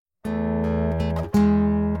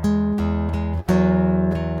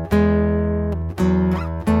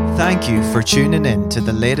Thank you for tuning in to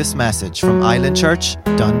the latest message from Island Church,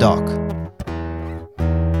 Dundalk.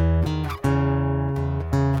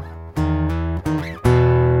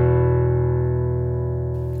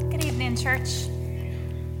 Good evening, church.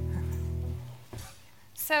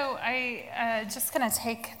 So I just going to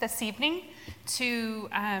take this evening to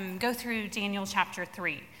go through Daniel chapter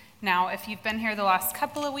 3. Now, if you've been here the last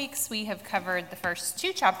couple of weeks, we have covered the first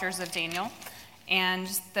 2 chapters of Daniel, and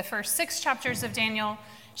the first 6 chapters of Daniel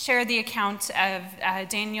share the account of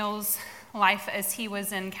Daniel's life as he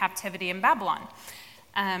was in captivity in Babylon.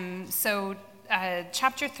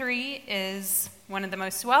 Chapter 3 is one of the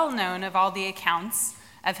most well-known of all the accounts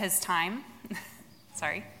of his time.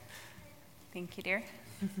 Sorry. Thank you, dear.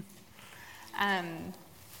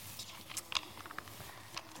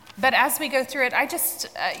 But as we go through it, I just,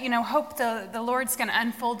 hope the Lord's going to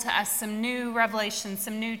unfold to us some new revelation,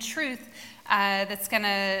 some new truth that's going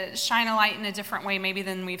to shine a light in a different way maybe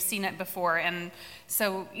than we've seen it before. And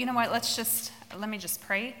so, you know what, let me just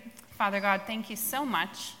pray. Father God, thank you so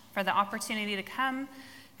much for the opportunity to come,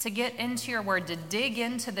 to get into your word, to dig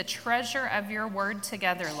into the treasure of your word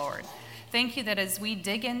together, Lord. Thank you that as we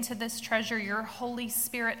dig into this treasure, your Holy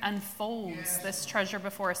Spirit unfolds this treasure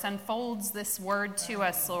before us, unfolds this word to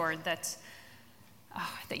us, Lord, that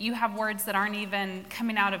you have words that aren't even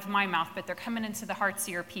coming out of my mouth, but they're coming into the hearts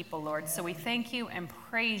of your people, Lord. So we thank you and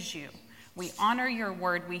praise you. We honor your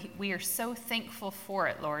word. We are so thankful for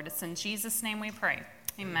it, Lord. It's in Jesus' name we pray.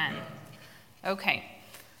 Amen. Okay.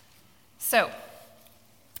 So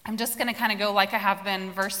I'm just going to kind of go like I have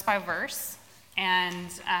been verse by verse. And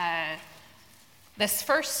this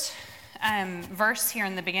first verse here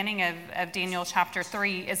in the beginning of Daniel chapter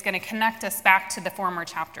 3 is going to connect us back to the former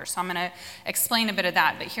chapter. So I'm going to explain a bit of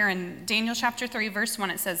that. But here in Daniel chapter 3, verse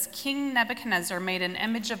 1, it says, King Nebuchadnezzar made an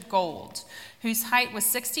image of gold, whose height was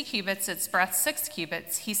 60 cubits, its breadth 6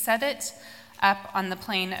 cubits. He set it up on the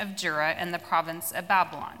plain of Dura in the province of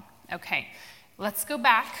Babylon. Okay, let's go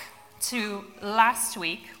back to last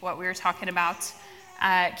week, what we were talking about.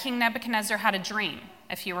 King Nebuchadnezzar had a dream,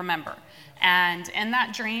 if you remember. And in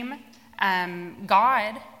that dream,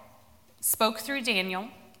 God spoke through Daniel,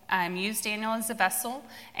 used Daniel as a vessel,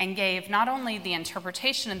 and gave not only the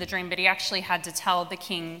interpretation of the dream, but he actually had to tell the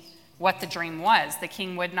king what the dream was. The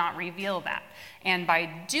king would not reveal that. And by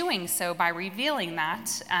doing so, by revealing that,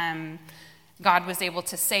 God was able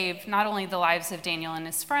to save not only the lives of Daniel and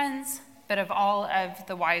his friends, but of all of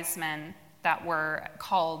the wise men that were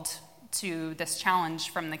called to this challenge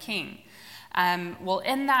from the king.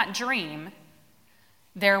 In that dream,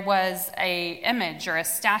 there was an image or a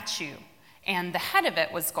statue, and the head of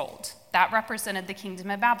it was gold. That represented the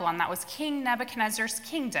kingdom of Babylon. That was King Nebuchadnezzar's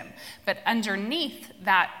kingdom. But underneath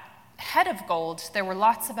that head of gold, there were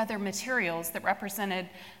lots of other materials that represented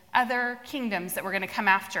other kingdoms that were going to come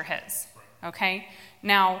after his. Okay?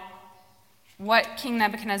 Now, what King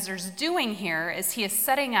Nebuchadnezzar's doing here is he is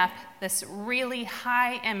setting up this really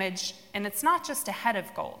high image, and it's not just a head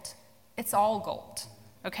of gold. It's all gold.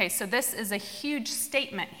 Okay, so this is a huge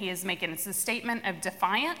statement he is making. It's a statement of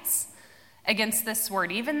defiance against this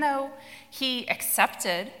word. Even though he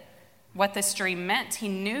accepted what this dream meant, he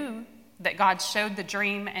knew that God showed the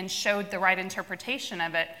dream and showed the right interpretation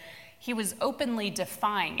of it, he was openly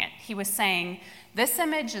defying it. He was saying, this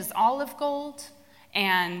image is all of gold,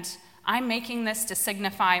 and I'm making this to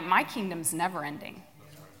signify my kingdom's never ending.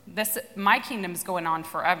 My kingdom's going on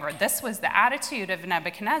forever. This was the attitude of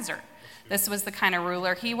Nebuchadnezzar. This was the kind of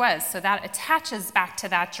ruler he was. So that attaches back to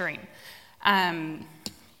that dream.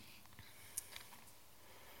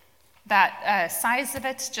 That size of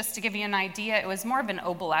it, just to give you an idea, it was more of an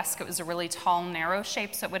obelisk. It was a really tall, narrow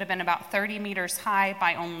shape, so it would have been about 30 meters high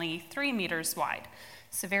by only 3 meters wide.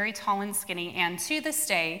 So very tall and skinny. And to this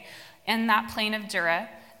day, in that plain of Dura,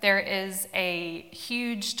 there is a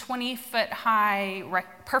huge 20-foot high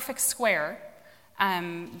perfect square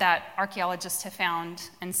that archaeologists have found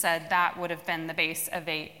and said that would have been the base of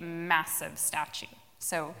a massive statue.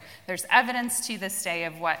 So there's evidence to this day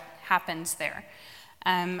of what happened there.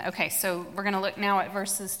 So we're going to look now at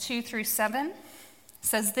verses 2 through 7. It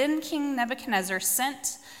says, Then King Nebuchadnezzar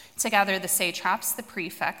sent to gather the satraps, the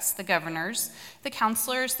prefects, the governors, the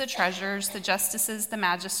counselors, the treasurers, the justices, the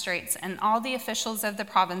magistrates, and all the officials of the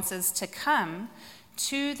provinces to come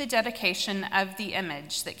to the dedication of the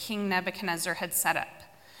image that King Nebuchadnezzar had set up.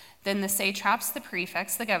 Then the satraps, the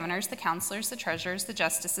prefects, the governors, the counselors, the treasurers, the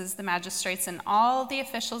justices, the magistrates, and all the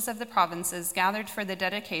officials of the provinces gathered for the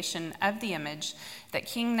dedication of the image that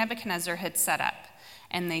King Nebuchadnezzar had set up.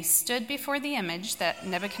 And they stood before the image that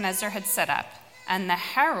Nebuchadnezzar had set up. And the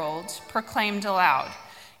herald proclaimed aloud,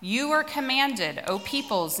 You are commanded, O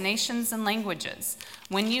peoples, nations, and languages,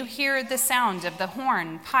 when you hear the sound of the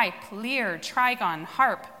horn, pipe, lyre, trigon,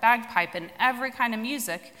 harp, bagpipe, and every kind of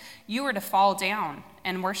music, you are to fall down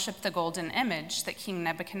and worship the golden image that King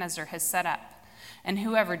Nebuchadnezzar has set up. And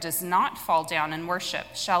whoever does not fall down and worship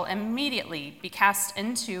shall immediately be cast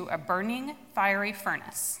into a burning, fiery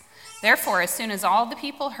furnace. Therefore, as soon as all the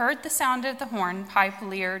people heard the sound of the horn, pipe,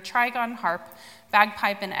 lyre, trigon, harp,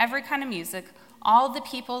 bagpipe, and every kind of music, all the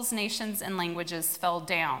peoples, nations, and languages fell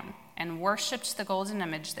down and worshipped the golden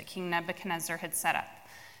image that King Nebuchadnezzar had set up.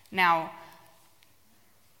 Now,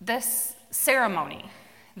 this ceremony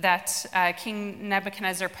that King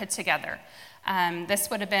Nebuchadnezzar put together, this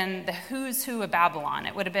would have been the who's who of Babylon.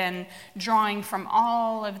 It would have been drawing from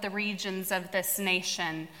all of the regions of this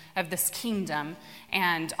nation, of this kingdom,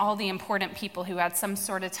 and all the important people who had some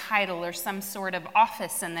sort of title or some sort of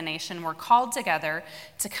office in the nation were called together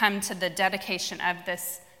to come to the dedication of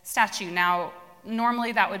this statue. Now,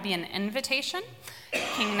 normally that would be an invitation.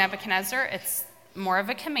 King Nebuchadnezzar, it's more of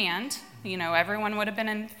a command. You know, everyone would have been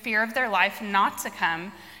in fear of their life not to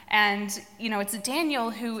come. And, you know, it's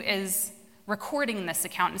Daniel who is recording this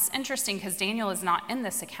account. It's interesting because Daniel is not in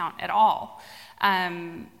this account at all.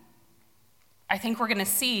 I think we're going to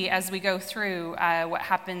see as we go through what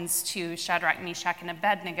happens to Shadrach, Meshach, and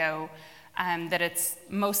Abednego, that it's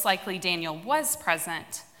most likely Daniel was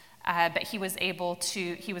present, but he was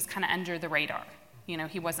kind of under the radar. You know,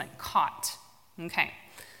 he wasn't caught. Okay.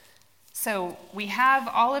 So we have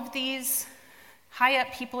all of these high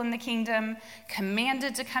up people in the kingdom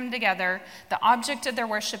commanded to come together. The object of their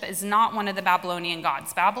worship is not one of the Babylonian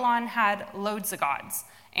gods. Babylon had loads of gods.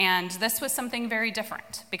 And this was something very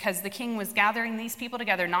different because the king was gathering these people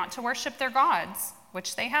together not to worship their gods,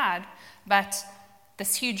 which they had, but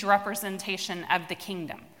this huge representation of the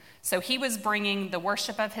kingdom. So he was bringing the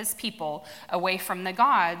worship of his people away from the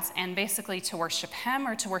gods and basically to worship him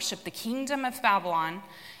or to worship the kingdom of Babylon.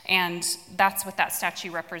 And that's what that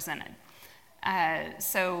statue represented.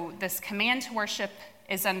 So this command to worship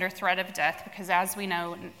is under threat of death because, as we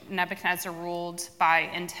know, Nebuchadnezzar ruled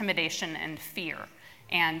by intimidation and fear.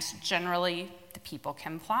 And generally, the people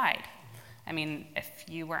complied. I mean, if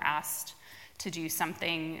you were asked to do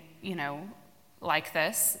something, you know, like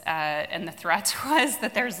this, and the threat was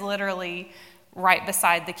that there's literally right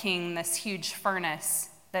beside the king this huge furnace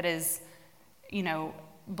that is, you know,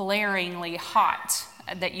 blaringly hot,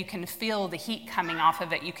 that you can feel the heat coming off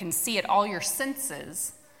of it. You can see it. All your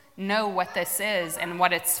senses know what this is and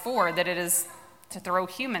what it's for, that it is to throw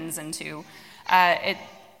humans into.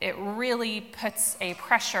 It really puts a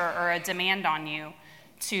pressure or a demand on you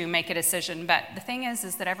to make a decision. But the thing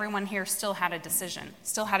is that everyone here still had a decision,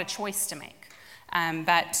 still had a choice to make.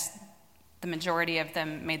 But the majority of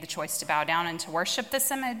them made the choice to bow down and to worship this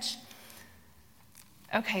image.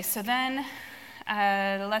 Okay, so then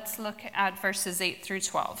let's look at verses 8 through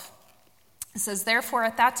 12. It says, "Therefore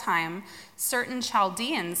at that time certain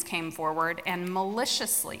Chaldeans came forward and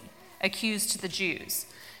maliciously accused the Jews.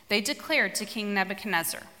 They declared to King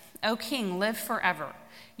Nebuchadnezzar, 'O king, live forever.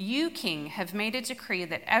 You, king, have made a decree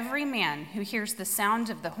that every man who hears the sound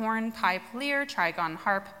of the horn, pipe, lyre, trigon,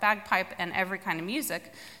 harp, bagpipe, and every kind of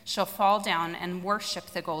music shall fall down and worship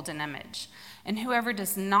the golden image. And whoever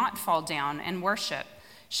does not fall down and worship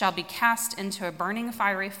shall be cast into a burning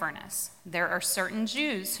fiery furnace. There are certain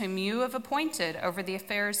Jews whom you have appointed over the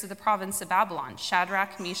affairs of the province of Babylon,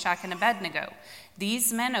 Shadrach, Meshach, and Abednego.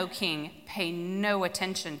 These men, O king, pay no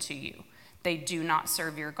attention to you. They do not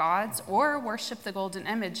serve your gods or worship the golden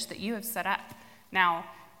image that you have set up.'" Now,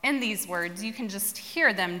 in these words, you can just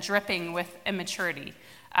hear them dripping with immaturity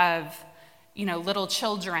of, you know, little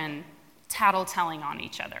children tattletelling on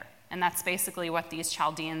each other. And that's basically what these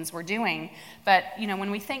Chaldeans were doing. But, you know, when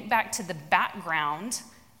we think back to the background,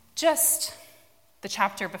 just the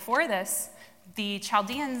chapter before this, the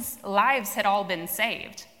Chaldeans' lives had all been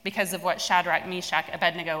saved because of what Shadrach, Meshach,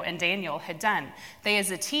 Abednego, and Daniel had done. They, as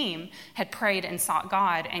a team, had prayed and sought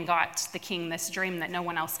God and got the king this dream that no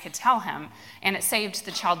one else could tell him, and it saved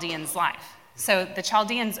the Chaldeans' life. So the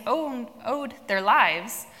Chaldeans owed their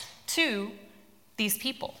lives to these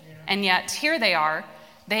people. And yet, here they are.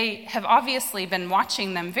 They have obviously been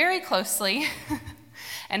watching them very closely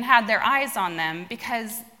and had their eyes on them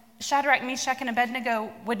because Shadrach, Meshach, and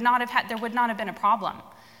Abednego there would not have been a problem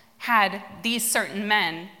had these certain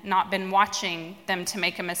men not been watching them to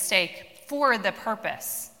make a mistake for the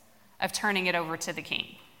purpose of turning it over to the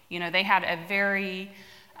king. You know, they had a very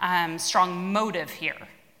strong motive here.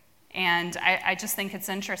 And I just think it's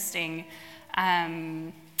interesting.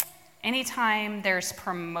 Anytime there's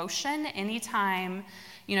promotion, anytime,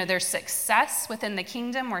 their success within the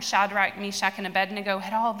kingdom, where Shadrach, Meshach, and Abednego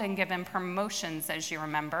had all been given promotions, as you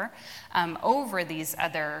remember, over these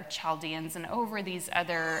other Chaldeans and over these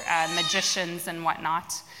other magicians and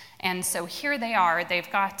whatnot. And so here they are,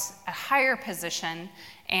 they've got a higher position,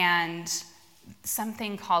 and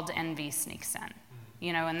something called envy sneaks in.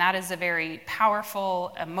 And that is a very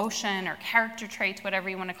powerful emotion or character trait, whatever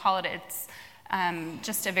you want to call it. It's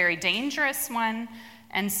just a very dangerous one.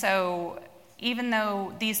 And so even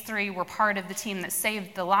though these three were part of the team that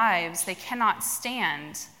saved the lives, they cannot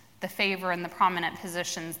stand the favor and the prominent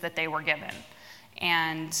positions that they were given.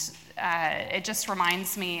 And it just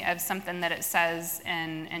reminds me of something that it says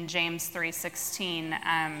in James 3:16,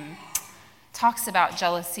 talks about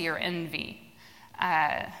jealousy or envy.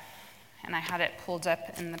 And I had it pulled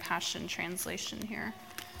up in the Passion Translation here.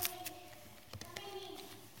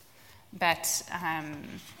 But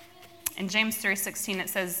in James 3:16 it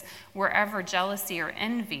says, wherever jealousy or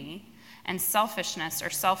envy and selfishness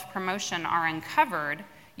or self-promotion are uncovered,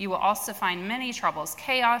 you will also find many troubles,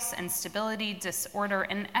 chaos, instability, disorder,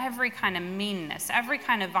 and every kind of meanness, every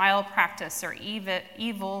kind of vile practice or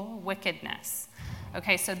evil wickedness.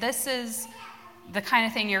 Okay, so this is the kind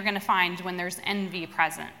of thing you're going to find when there's envy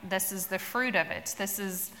present. This is the fruit of it. This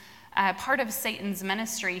is part of Satan's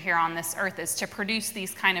ministry here on this earth, is to produce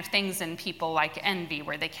these kind of things in people like envy,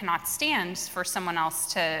 where they cannot stand for someone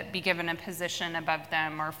else to be given a position above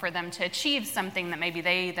them, or for them to achieve something that maybe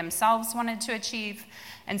they themselves wanted to achieve,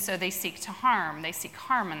 and so they seek to harm. They seek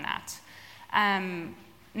harm in that.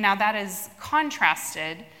 Now that is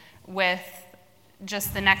contrasted with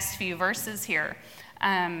just the next few verses here.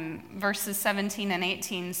 Verses 17 and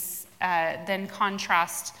 18 then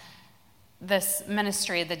contrast this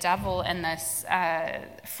ministry of the devil and this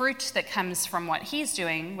fruit that comes from what he's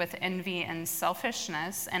doing with envy and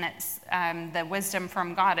selfishness, and it's the wisdom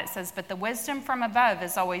from God. It says, but the wisdom from above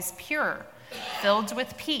is always pure, filled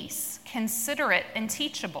with peace, considerate and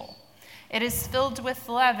teachable. It is filled with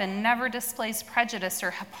love and never displays prejudice or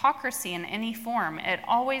hypocrisy in any form. It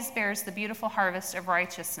always bears the beautiful harvest of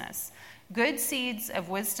righteousness. Good seeds of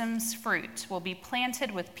wisdom's fruit will be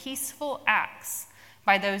planted with peaceful acts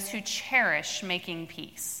by those who cherish making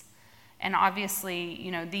peace. And obviously,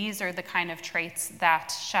 these are the kind of traits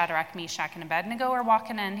that Shadrach, Meshach, and Abednego are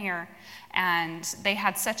walking in here. And they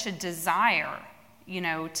had such a desire,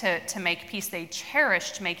 to make peace. They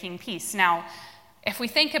cherished making peace. Now, if we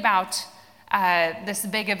think about this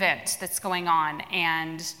big event that's going on,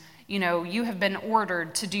 and you have been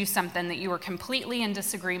ordered to do something that you are completely in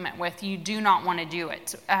disagreement with, you do not want to do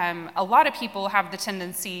it. A lot of people have the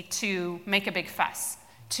tendency to make a big fuss,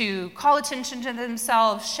 to call attention to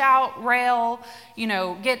themselves, shout, rail,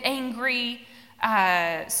 get angry,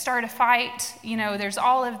 start a fight. There's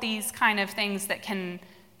all of these kind of things that can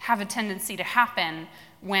have a tendency to happen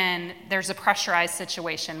when there's a pressurized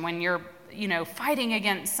situation, when you're, fighting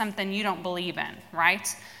against something you don't believe in,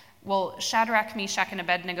 right? Well, Shadrach, Meshach, and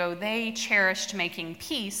Abednego, they cherished making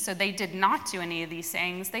peace, so they did not do any of these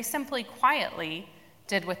things. They simply quietly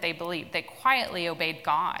did what they believed. They quietly obeyed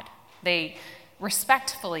God. They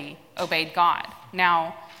respectfully obeyed God.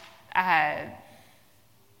 Now,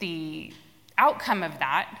 the outcome of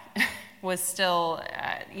that was still,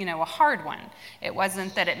 a hard one. It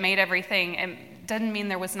wasn't that it made everything, it didn't mean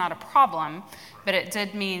there was not a problem, but it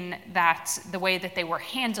did mean that the way that they were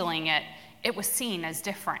handling it, it was seen as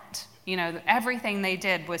different. Everything they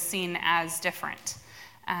did was seen as different.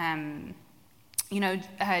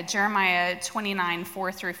 Jeremiah 29,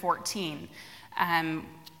 4 through 14.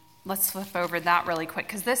 Let's flip over that really quick,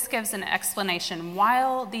 because this gives an explanation.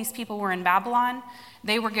 While these people were in Babylon,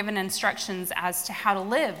 they were given instructions as to how to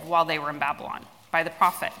live while they were in Babylon by the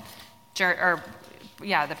prophet, the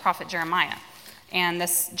prophet Jeremiah. And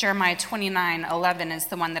this Jeremiah 29:11 is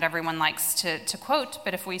the one that everyone likes to quote.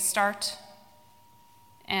 But if we start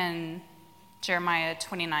in Jeremiah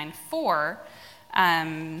 29:4,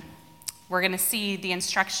 we're going to see the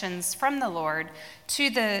instructions from the Lord to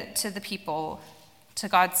the people, to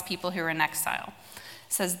God's people who are in exile.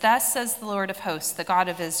 It says, "Thus says the Lord of hosts, the God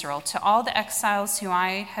of Israel, to all the exiles who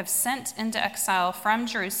I have sent into exile from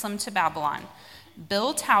Jerusalem to Babylon,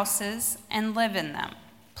 build houses and live in them,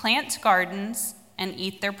 plant gardens and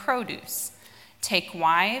eat their produce. Take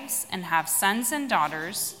wives and have sons and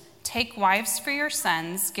daughters. Take wives for your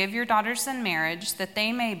sons, give your daughters in marriage, that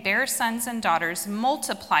they may bear sons and daughters,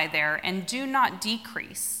 multiply there, and do not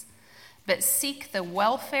decrease. But seek the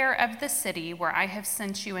welfare of the city where I have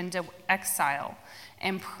sent you into exile,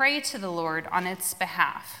 and pray to the Lord on its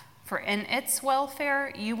behalf. For in its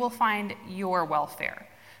welfare you will find your welfare.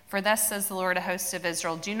 For thus says the Lord, a host of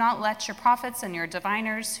Israel, do not let your prophets and your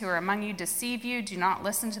diviners who are among you deceive you. Do not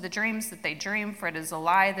listen to the dreams that they dream, for it is a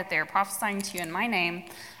lie that they are prophesying to you in my name.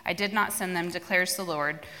 I did not send them, declares the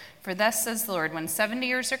Lord. For thus says the Lord, when 70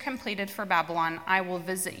 years are completed for Babylon, I will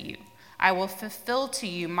visit you. I will fulfill to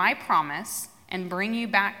you my promise and bring you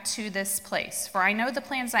back to this place. For I know the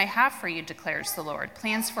plans I have for you, declares the Lord,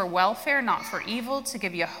 plans for welfare, not for evil, to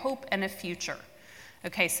give you hope and a future.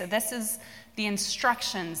 Okay, so this is the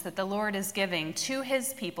instructions that the Lord is giving to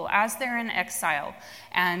his people as they're in exile.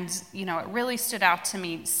 And, it really stood out to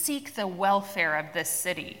me. Seek the welfare of this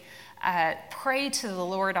city. Pray to the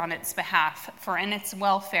Lord on its behalf, for in its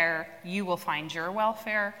welfare, you will find your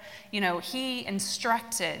welfare. He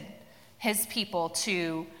instructed his people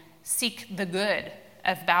to seek the good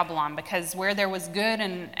of Babylon, because where there was good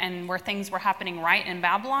and where things were happening right in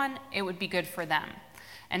Babylon, it would be good for them.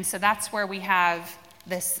 And so that's where we have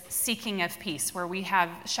this seeking of peace, where we have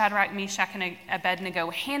Shadrach, Meshach, and Abednego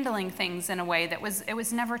handling things in a way that it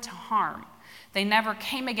was never to harm. They never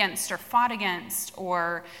came against or fought against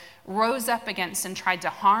or rose up against and tried to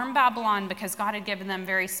harm Babylon, because God had given them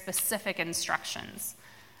very specific instructions.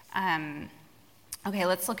 Okay,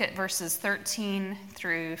 let's look at verses 13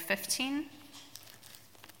 through 15.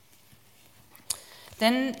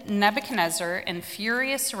 Then Nebuchadnezzar, in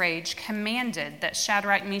furious rage, commanded that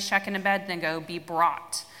Shadrach, Meshach, and Abednego be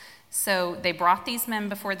brought. So they brought these men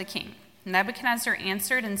before the king. Nebuchadnezzar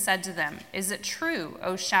answered and said to them, is it true,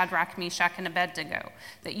 O Shadrach, Meshach, and Abednego,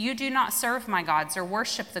 that you do not serve my gods or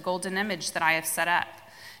worship the golden image that I have set up?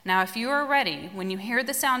 Now if you are ready, when you hear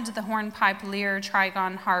the sound of the hornpipe, lyre,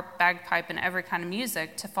 trigon, harp, bagpipe, and every kind of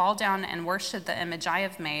music, to fall down and worship the image I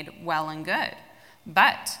have made, well and good.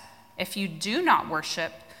 But if you do not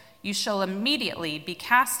worship, you shall immediately be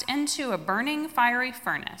cast into a burning fiery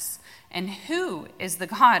furnace. And who is the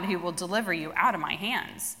God who will deliver you out of my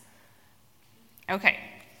hands? Okay,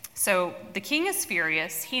 so the king is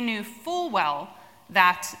furious. He knew full well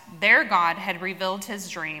that their God had revealed his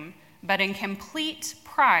dream, but in complete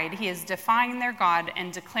pride, he is defying their God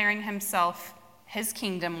and declaring himself, his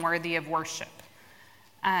kingdom, worthy of worship.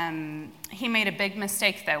 He made a big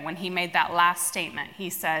mistake, though, when he made that last statement. He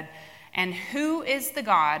said, and who is the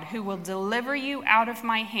God who will deliver you out of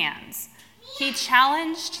my hands? He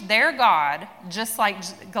challenged their God just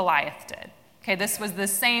like Goliath did. Okay, this was the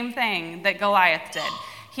same thing that Goliath did.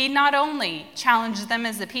 He not only challenged them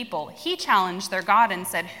as a people, he challenged their God and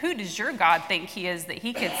said, who does your God think he is that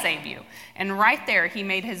he could save you? And right there, he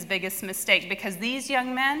made his biggest mistake, because these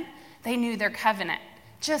young men, they knew their covenant,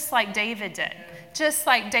 just like David did. Just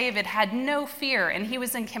like David had no fear, and he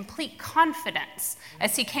was in complete confidence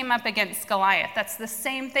as he came up against Goliath. That's the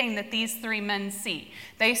same thing that these three men see.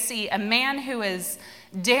 They see a man who is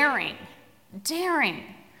daring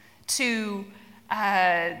to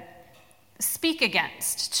speak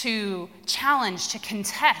against, to challenge, to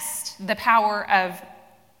contest the power of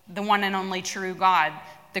the one and only true God,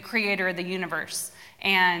 the creator of the universe.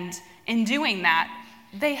 And in doing that,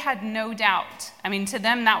 they had no doubt. I mean, to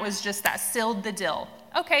them, that sealed the deal.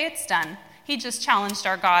 Okay, it's done. He just challenged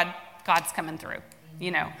our God. God's coming through,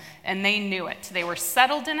 and they knew it. They were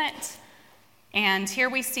settled in it. And here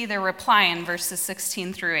we see their reply in verses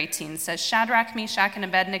 16 through 18. It says, Shadrach, Meshach, and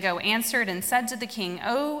Abednego answered and said to the king,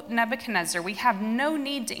 O Nebuchadnezzar, we have no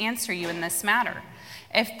need to answer you in this matter.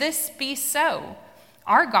 If this be so,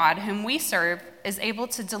 our God, whom we serve, is able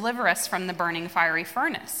to deliver us from the burning fiery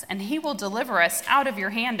furnace, and he will deliver us out of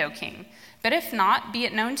your hand, O king. But if not, be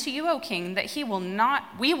it known to you, O king, that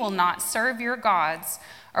we will not serve your gods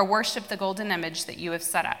or worship the golden image that you have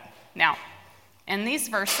set up. Now, in these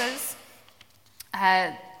verses,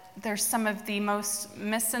 there's some of the most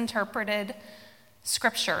misinterpreted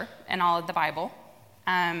scripture in all of the Bible.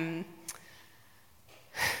 When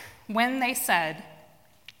they said,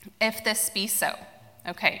 if this be so,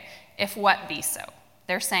 okay, if what be so?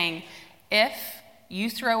 They're saying, if you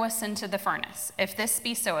throw us into the furnace, if this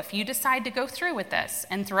be so, if you decide to go through with this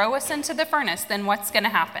and throw us into the furnace, then what's going to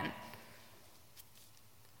happen?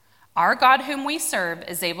 Our God whom we serve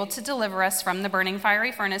is able to deliver us from the burning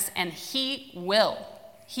fiery furnace, and he will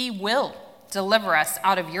deliver us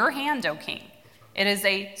out of your hand, O king. It is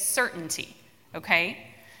a certainty, okay?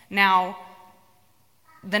 Now,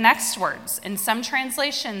 the next words, in some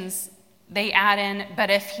translations, they add in, but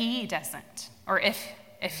if he doesn't, or if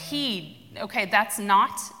he, okay, that's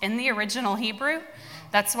not in the original Hebrew.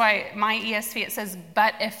 That's why my ESV, it says,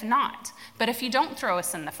 but if not. But if you don't throw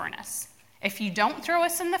us in the furnace,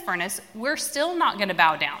 we're still not going to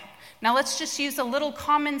bow down. Now let's just use a little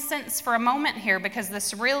common sense for a moment here, because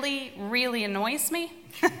this really, really annoys me.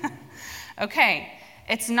 Okay,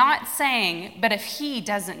 It's not saying, but if he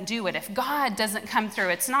doesn't do it, if God doesn't come through,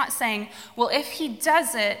 it's not saying, well, if he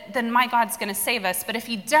does it, then my God's going to save us. But if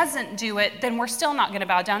he doesn't do it, then we're still not going to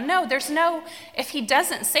bow down. No, there's no, if he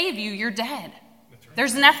doesn't save you, you're dead.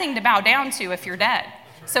 There's nothing to bow down to if you're dead.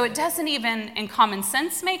 So it doesn't even in common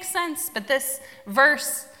sense make sense, but this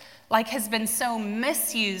verse has been so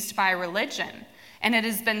misused by religion, and it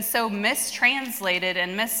has been so mistranslated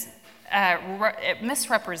and it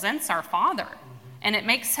misrepresents our Father. And it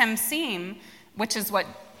makes him seem, which is what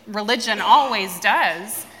religion always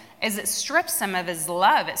does, is it strips him of his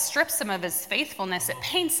love. It strips him of his faithfulness. It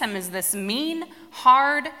paints him as this mean,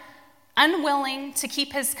 hard, unwilling to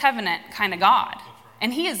keep his covenant kind of God.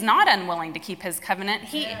 And he is not unwilling to keep his covenant.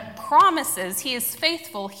 He promises he is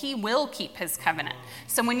faithful. He will keep his covenant.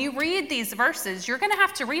 So when you read these verses, you're going to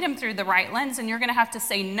have to read them through the right lens, and you're going to have to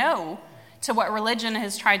say no to what religion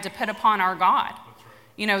has tried to put upon our God.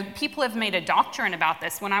 You know, people have made a doctrine about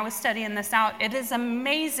this. When I was studying this out, it is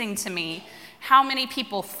amazing to me how many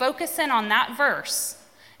people focus in on that verse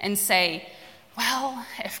and say, well,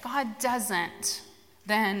 if God doesn't,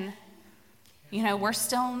 then, you know, we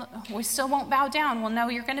still won't bow down. Well, no,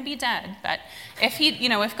 you're going to be dead. But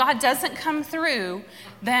if God doesn't come through,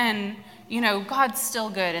 then, God's still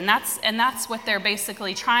good. And that's what they're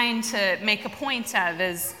basically trying to make a point of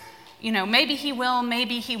is, maybe he will,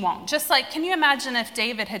 maybe he won't. Just can you imagine if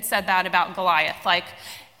David had said that about Goliath?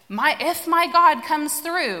 If my God comes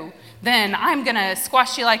through, then I'm going to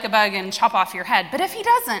squash you like a bug and chop off your head. But if he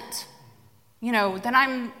doesn't,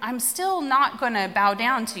 then I'm still not going to bow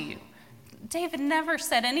down to you. David never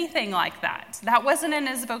said anything like that. That wasn't in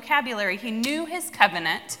his vocabulary. He knew his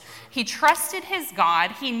covenant. He trusted his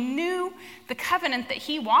God. He knew the covenant that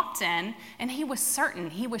he walked in, and he was certain.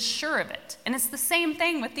 He was sure of it. And it's the same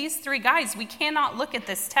thing with these three guys. We cannot look at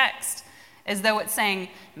this text as though it's saying,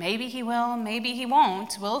 maybe he will, maybe he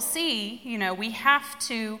won't. We'll see. We have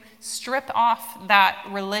to strip off that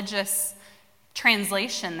religious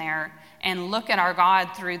translation there and look at our God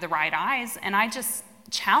through the right eyes. And I just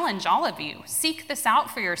challenge all of you. Seek this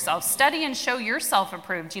out for yourself. Study and show yourself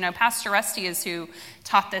approved. Pastor Rusty is who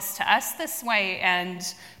taught this to us this way,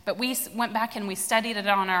 but we went back and we studied it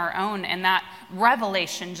on our own, and that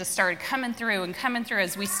revelation just started coming through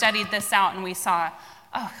as we studied this out, and we saw,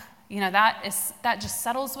 that just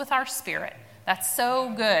settles with our spirit. That's so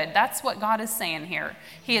good. That's what God is saying here.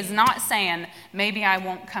 He is not saying, maybe I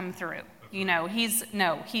won't come through. He's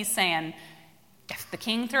saying, if the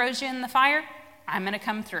king throws you in the fire, I'm going to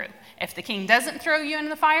come through. If the king doesn't throw you in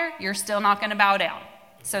the fire, you're still not going to bow down.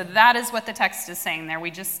 So that is what the text is saying there.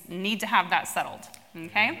 We just need to have that settled.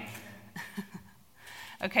 Okay?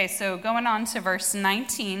 Okay, so going on to verse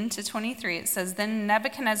 19 to 23, it says, Then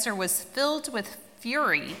Nebuchadnezzar was filled with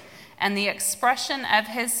fury, and the expression of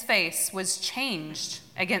his face was changed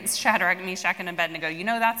against Shadrach, Meshach, and Abednego.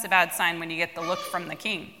 That's a bad sign when you get the look from the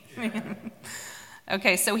king.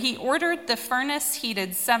 Okay, so he ordered the furnace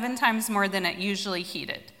heated 7 times more than it usually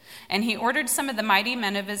heated. And he ordered some of the mighty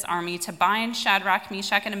men of his army to bind Shadrach,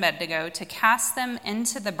 Meshach, and Abednego, to cast them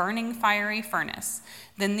into the burning fiery furnace.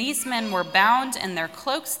 Then these men were bound in their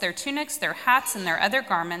cloaks, their tunics, their hats, and their other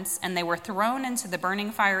garments, and they were thrown into the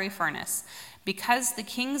burning fiery furnace. Because the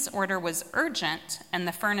king's order was urgent and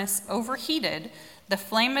the furnace overheated, the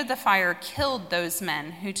flame of the fire killed those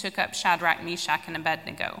men who took up Shadrach, Meshach, and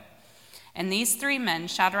Abednego. And these 3 men,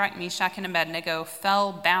 Shadrach, Meshach, and Abednego,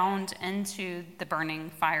 fell bound into the burning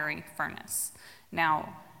fiery furnace.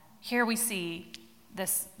 Now, here we see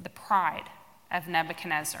the pride of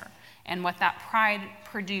Nebuchadnezzar. And what that pride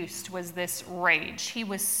produced was this rage. He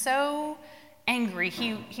was so angry.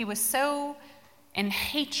 He was so in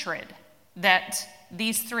hatred that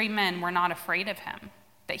these 3 men were not afraid of him,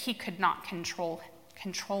 that he could not control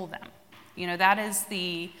them. That is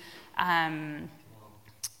the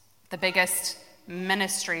biggest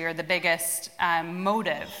ministry or the biggest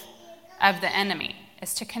motive of the enemy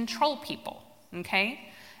is to control people, okay?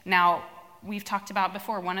 Now, we've talked about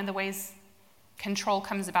before, one of the ways control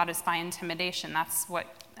comes about is by intimidation. That's what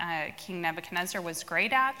King Nebuchadnezzar was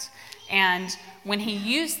great at. And when he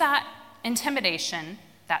used that intimidation,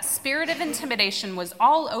 that spirit of intimidation was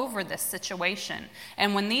all over this situation.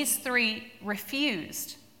 And when these 3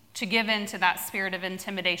 refused to give in to that spirit of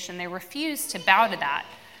intimidation, they refused to bow to that,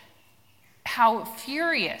 how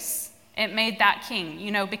furious it made that king,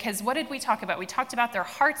 because what did we talk about? We talked about their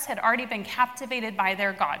hearts had already been captivated by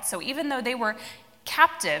their God. So even though they were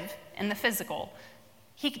captive in the physical,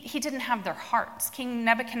 he didn't have their hearts. King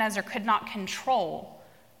Nebuchadnezzar could not control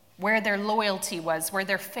where their loyalty was, where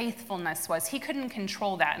their faithfulness was. He couldn't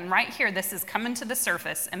control that. And right here, this is coming to the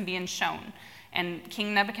surface and being shown. And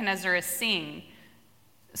King Nebuchadnezzar is seeing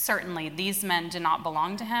certainly these men do not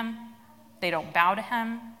belong to him. They don't bow to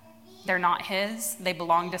him. They're not his. They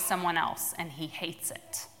belong to someone else, and he hates it.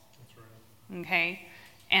 That's right. Okay?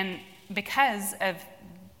 And because of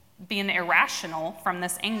being irrational from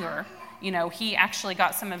this anger, he actually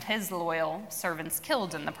got some of his loyal servants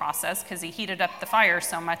killed in the process because he heated up the fire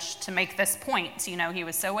so much to make this point. He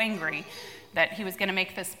was so angry that he was going to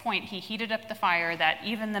make this point. He heated up the fire that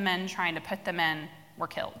even the men trying to put them in were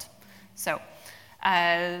killed. So,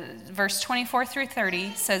 verse 24 through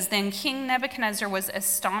 30 says, Then King Nebuchadnezzar was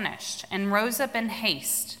astonished and rose up in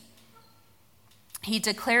haste. He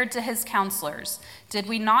declared to his counselors, Did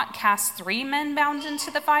we not cast 3 men bound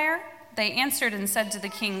into the fire? They answered and said to the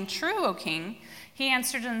king, True, O king. He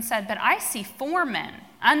answered and said, But I see 4 men,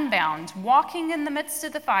 unbound, walking in the midst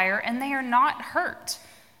of the fire, and they are not hurt.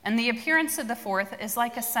 And the appearance of the 4th is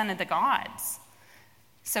like a son of the gods.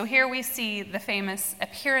 So here we see the famous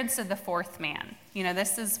appearance of the 4th man.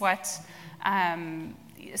 This is what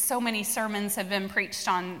so many sermons have been preached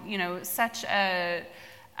on, such a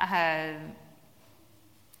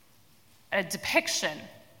depiction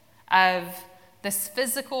of this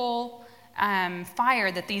physical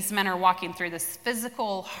fire that these men are walking through, this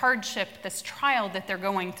physical hardship, this trial that they're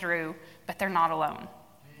going through, but they're not alone.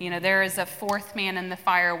 There is a 4th man in the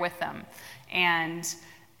fire with them. And,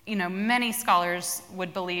 many scholars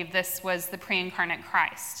would believe this was the pre-incarnate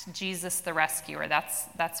Christ, Jesus the rescuer.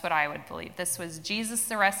 That's what I would believe. This was Jesus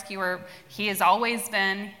the rescuer. He has always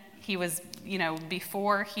been. He was,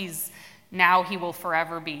 before. Now he will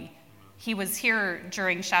forever be. He was here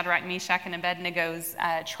during Shadrach, Meshach, and Abednego's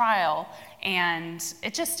trial, and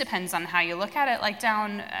it just depends on how you look at it. Like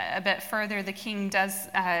down a bit further, the king does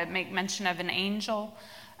make mention of an angel,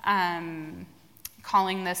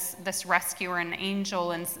 calling this rescuer an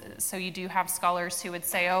angel, and so you do have scholars who would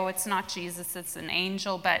say, oh, it's not Jesus, it's an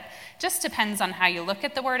angel, but just depends on how you look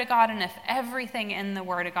at the Word of God, and if everything in the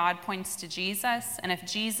Word of God points to Jesus, and if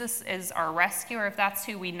Jesus is our rescuer, if that's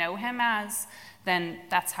who we know him as, then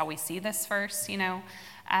that's how we see this verse,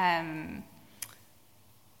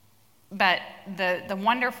 But the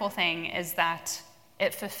wonderful thing is that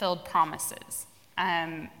it fulfilled promises.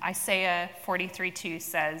 Isaiah 43:2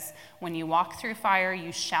 says, when you walk through fire,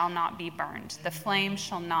 you shall not be burned. The flame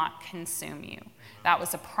shall not consume you. That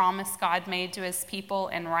was a promise God made to his people,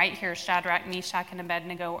 and right here, Shadrach, Meshach, and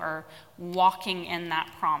Abednego are walking in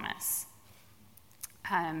that promise.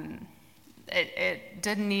 It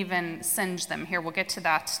didn't even singe them. Here, we'll get to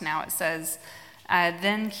that now. It says,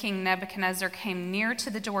 Then King Nebuchadnezzar came near to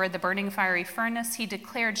the door of the burning fiery furnace. He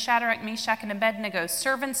declared, Shadrach, Meshach, and Abednego,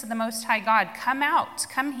 servants of the Most High God, come out,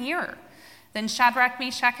 come here. Then Shadrach,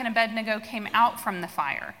 Meshach, and Abednego came out from the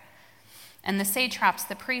fire. And the satraps,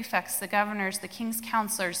 the prefects, the governors, the king's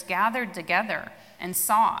counselors gathered together and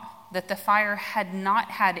saw that the fire had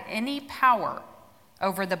not had any power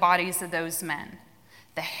over the bodies of those men.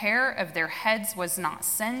 The hair of their heads was not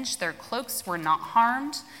singed, their cloaks were not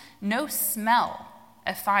harmed, no smell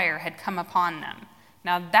of fire had come upon them.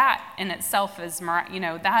 Now that in itself is,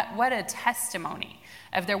 what a testimony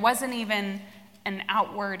of there wasn't even an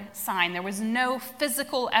outward sign. There was no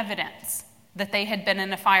physical evidence that they had been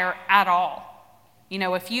in a fire at all.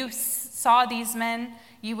 If you saw these men,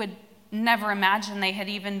 you would never imagine they had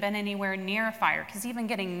even been anywhere near a fire, because even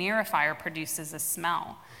getting near a fire produces a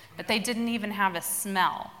smell. But they didn't even have a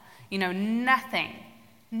smell. Nothing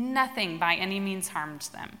by any means harmed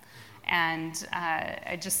them. And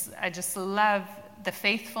I just love the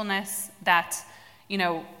faithfulness that,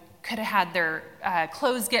 could have had their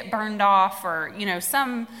clothes get burned off, or,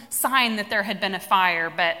 some sign that there had been a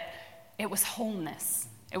fire, but it was wholeness.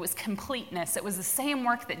 It was completeness. It was the same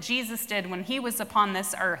work that Jesus did when he was upon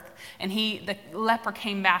this earth, and the leper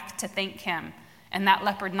came back to thank him. And that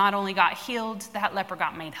leper not only got healed, that leper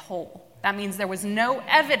got made whole. That means there was no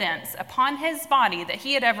evidence upon his body that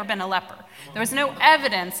he had ever been a leper. There was no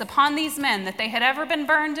evidence upon these men that they had ever been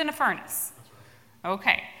burned in a furnace.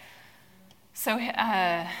 Okay. So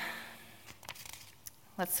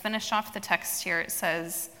let's finish off the text here. It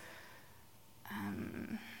says,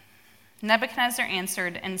 Nebuchadnezzar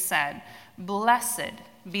answered and said, Blessed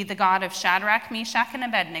be the God of Shadrach, Meshach, and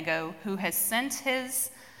Abednego, who has sent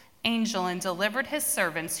his angel and delivered his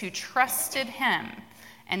servants who trusted him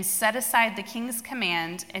and set aside the king's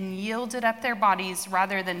command and yielded up their bodies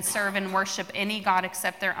rather than serve and worship any god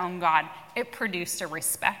except their own God. It produced a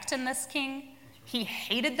respect in this king. He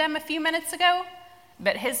hated them a few minutes ago,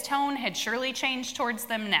 but his tone had surely changed towards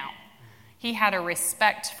them now. He had a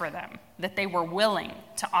respect for them, that they were willing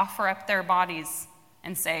to offer up their bodies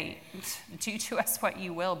and say, do to us what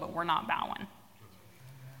you will, but we're not bowing.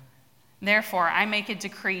 Therefore, I make a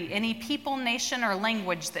decree, any people, nation, or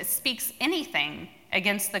language that speaks anything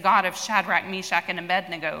against the God of Shadrach, Meshach, and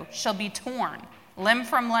Abednego shall be torn, limb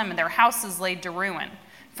from limb, and their houses laid to ruin.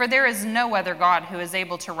 For there is no other God who is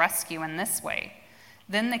able to rescue in this way.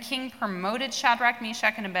 Then the king promoted Shadrach,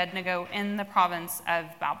 Meshach, and Abednego in the province of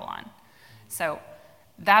Babylon. So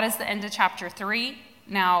that is the end of chapter 3.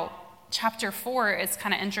 Now, chapter 4 is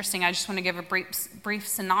kind of interesting. I just want to give a brief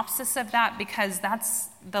synopsis of that because that's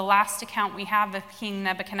the last account we have of King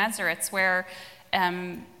Nebuchadnezzar. It's where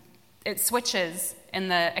it switches in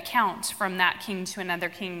the account from that king to another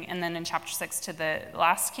king, and then in chapter 6 to the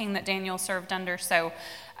last king that Daniel served under. So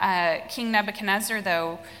King Nebuchadnezzar,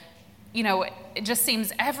 though, it just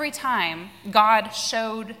seems every time God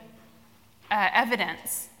showed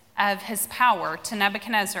evidence of his power to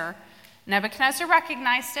Nebuchadnezzar, Nebuchadnezzar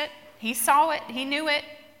recognized it, he saw it, he knew it,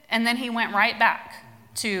 and then he went right back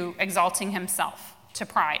to exalting himself, to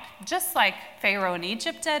pride. Just like Pharaoh in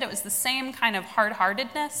Egypt did, it was the same kind of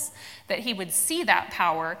hard-heartedness that he would see that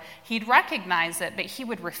power, he'd recognize it, but he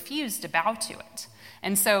would refuse to bow to it.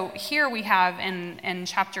 And so here we have in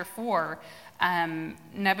chapter 4,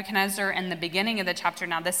 Nebuchadnezzar in the beginning of the chapter.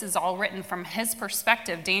 Now this is all written from his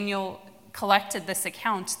perspective. Daniel collected this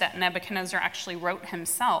account that Nebuchadnezzar actually wrote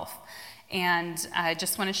himself. And I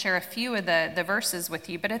just want to share a few of the verses with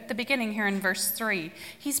you. But at the beginning here in verse 3,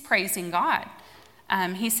 he's praising God.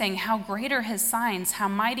 He's saying, how great are his signs, how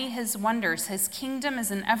mighty his wonders. His kingdom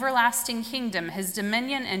is an everlasting kingdom. His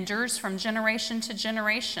dominion endures from generation to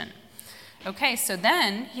generation. Okay, so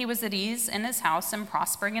then he was at ease in his house and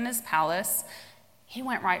prospering in his palace. He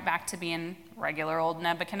went right back to being regular old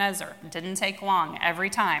Nebuchadnezzar. It didn't take long every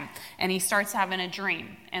time. And he starts having a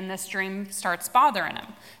dream, and this dream starts bothering him.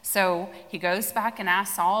 So he goes back and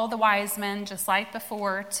asks all the wise men, just like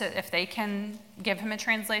before, if they can give him a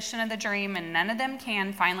translation of the dream, and none of them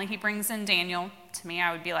can. Finally, he brings in Daniel. To me,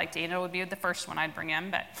 I would be like, Daniel would be the first one I'd bring in,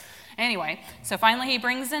 but anyway. So finally, he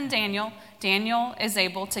brings in Daniel. Daniel is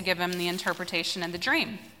able to give him the interpretation of the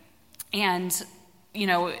dream. And,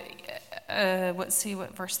 let's see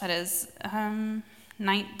what verse that is.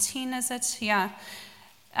 19, is it? Yeah.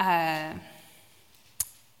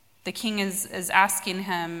 The king is asking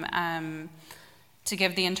him to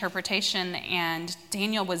give the interpretation, and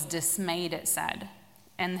Daniel was dismayed, it said,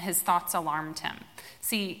 and his thoughts alarmed him.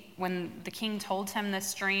 See, when the king told him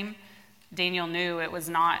this dream, Daniel knew it was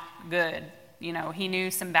not good. He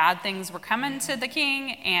knew some bad things were coming to the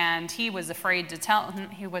king, and he was afraid to tell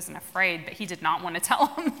him. He wasn't afraid, but he did not want to tell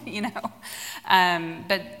him,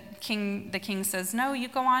 But the king says, no, you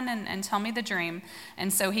go on and tell me the dream.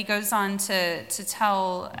 And so he goes on to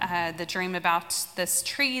tell the dream about this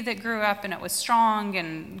tree that grew up, and it was strong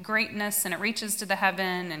and greatness, and it reaches to the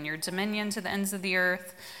heaven, and your dominion to the ends of the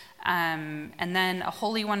earth. And then a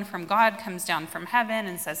holy one from God comes down from heaven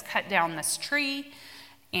and says, cut down this tree,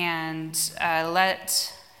 and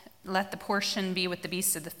let the portion be with the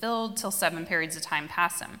beasts of the field till 7 periods of time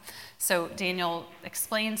pass him. So Daniel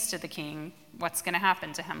explains to the king what's going to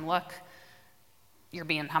happen to him. Look, you're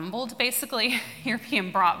being humbled, basically. You're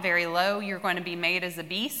being brought very low. You're going to be made as a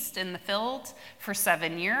beast in the field for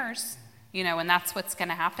 7 years, and that's what's going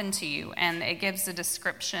to happen to you. And it gives a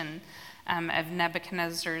description of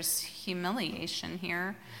Nebuchadnezzar's humiliation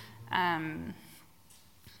here.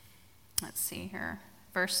 Let's see here.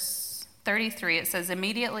 Verse 33, it says,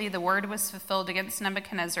 immediately the word was fulfilled against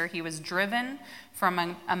Nebuchadnezzar. He was driven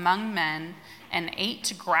from among men and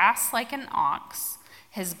ate grass like an ox.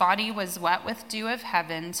 His body was wet with dew of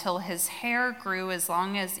heaven till his hair grew as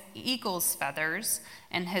long as eagle's feathers,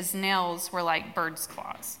 and his nails were like bird's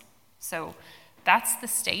claws. So that's the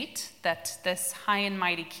state that this high and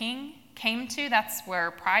mighty king came to. That's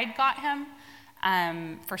where pride got him.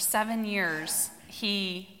 For 7 years,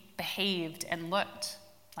 he behaved and looked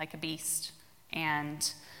like a beast. And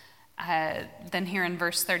then here in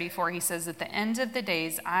verse 34, he says, at the end of the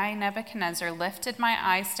days, I, Nebuchadnezzar, lifted my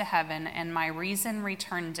eyes to heaven, and my reason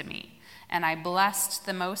returned to me. And I blessed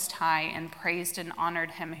the Most High and praised and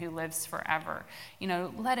honored him who lives forever.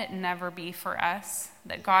 Let it never be for us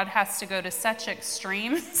that God has to go to such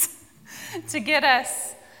extremes to get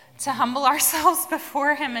us to humble ourselves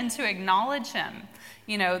before him and to acknowledge him.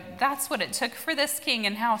 That's what it took for this king,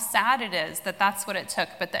 and how sad it is that that's what it took.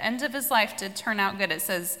 But the end of his life did turn out good. It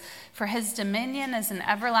says, for his dominion is an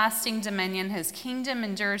everlasting dominion. His kingdom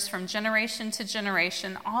endures from generation to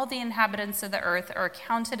generation. All the inhabitants of the earth are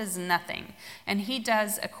counted as nothing. And he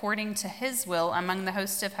does according to his will among the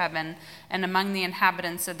hosts of heaven and among the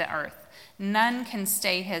inhabitants of the earth. None can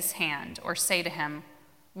stay his hand or say to him,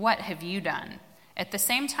 what have you done? At the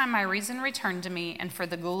same time my reason returned to me, and for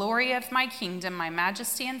the glory of my kingdom my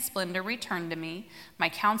majesty and splendor returned to me. My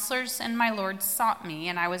counselors and my lords sought me,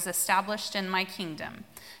 and I was established in my kingdom.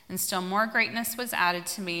 And still more greatness was added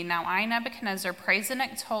to me. Now I, Nebuchadnezzar, praise and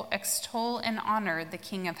extol and honor the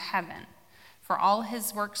King of heaven. For all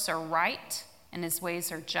his works are right, and his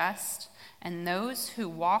ways are just, and those who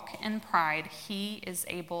walk in pride he is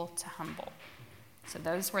able to humble. So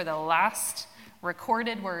those were the last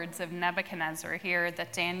recorded words of Nebuchadnezzar here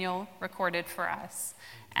that Daniel recorded for us.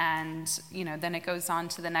 And, then it goes on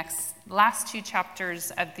to the last two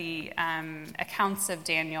chapters of the accounts of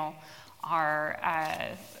Daniel are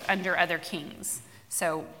under other kings.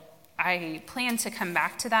 So I plan to come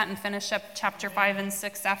back to that and finish up chapter 5 and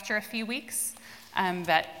 6 after a few weeks.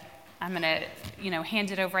 But I'm going to, hand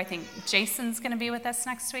it over. I think Jason's going to be with us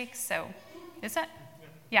next week. So is it?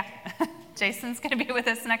 Yeah. Jason's going to be with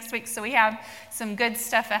us next week. So we have some good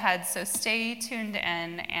stuff ahead. So stay tuned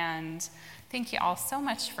in. And thank you all so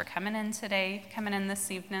much for coming in today, coming in this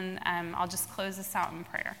evening. I'll just close this out in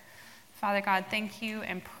prayer. Father God, thank you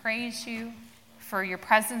and praise you for your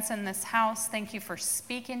presence in this house. Thank you for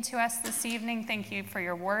speaking to us this evening. Thank you for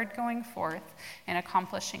your word going forth and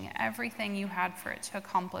accomplishing everything you had for it to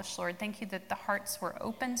accomplish, Lord. Thank you that the hearts were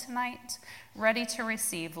open tonight, ready to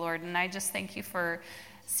receive, Lord. And I just thank you for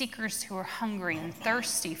seekers who are hungry and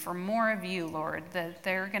thirsty for more of you, Lord, that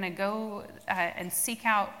they're going to go and seek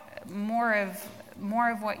out more of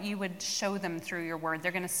what you would show them through your word.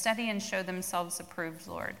 They're going to study and show themselves approved,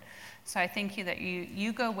 Lord. So I thank you that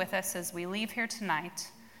you go with us as we leave here tonight,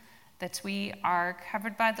 that we are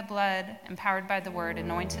covered by the blood, empowered by the word,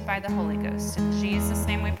 anointed by the Holy Ghost. In Jesus'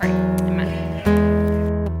 name we pray.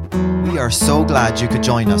 Amen. We are so glad you could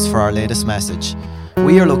join us for our latest message.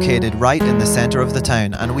 We are located right in the center of the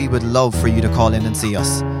town, and we would love for you to call in and see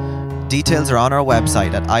us. Details are on our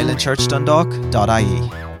website at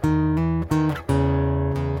islandchurchdundalk.ie.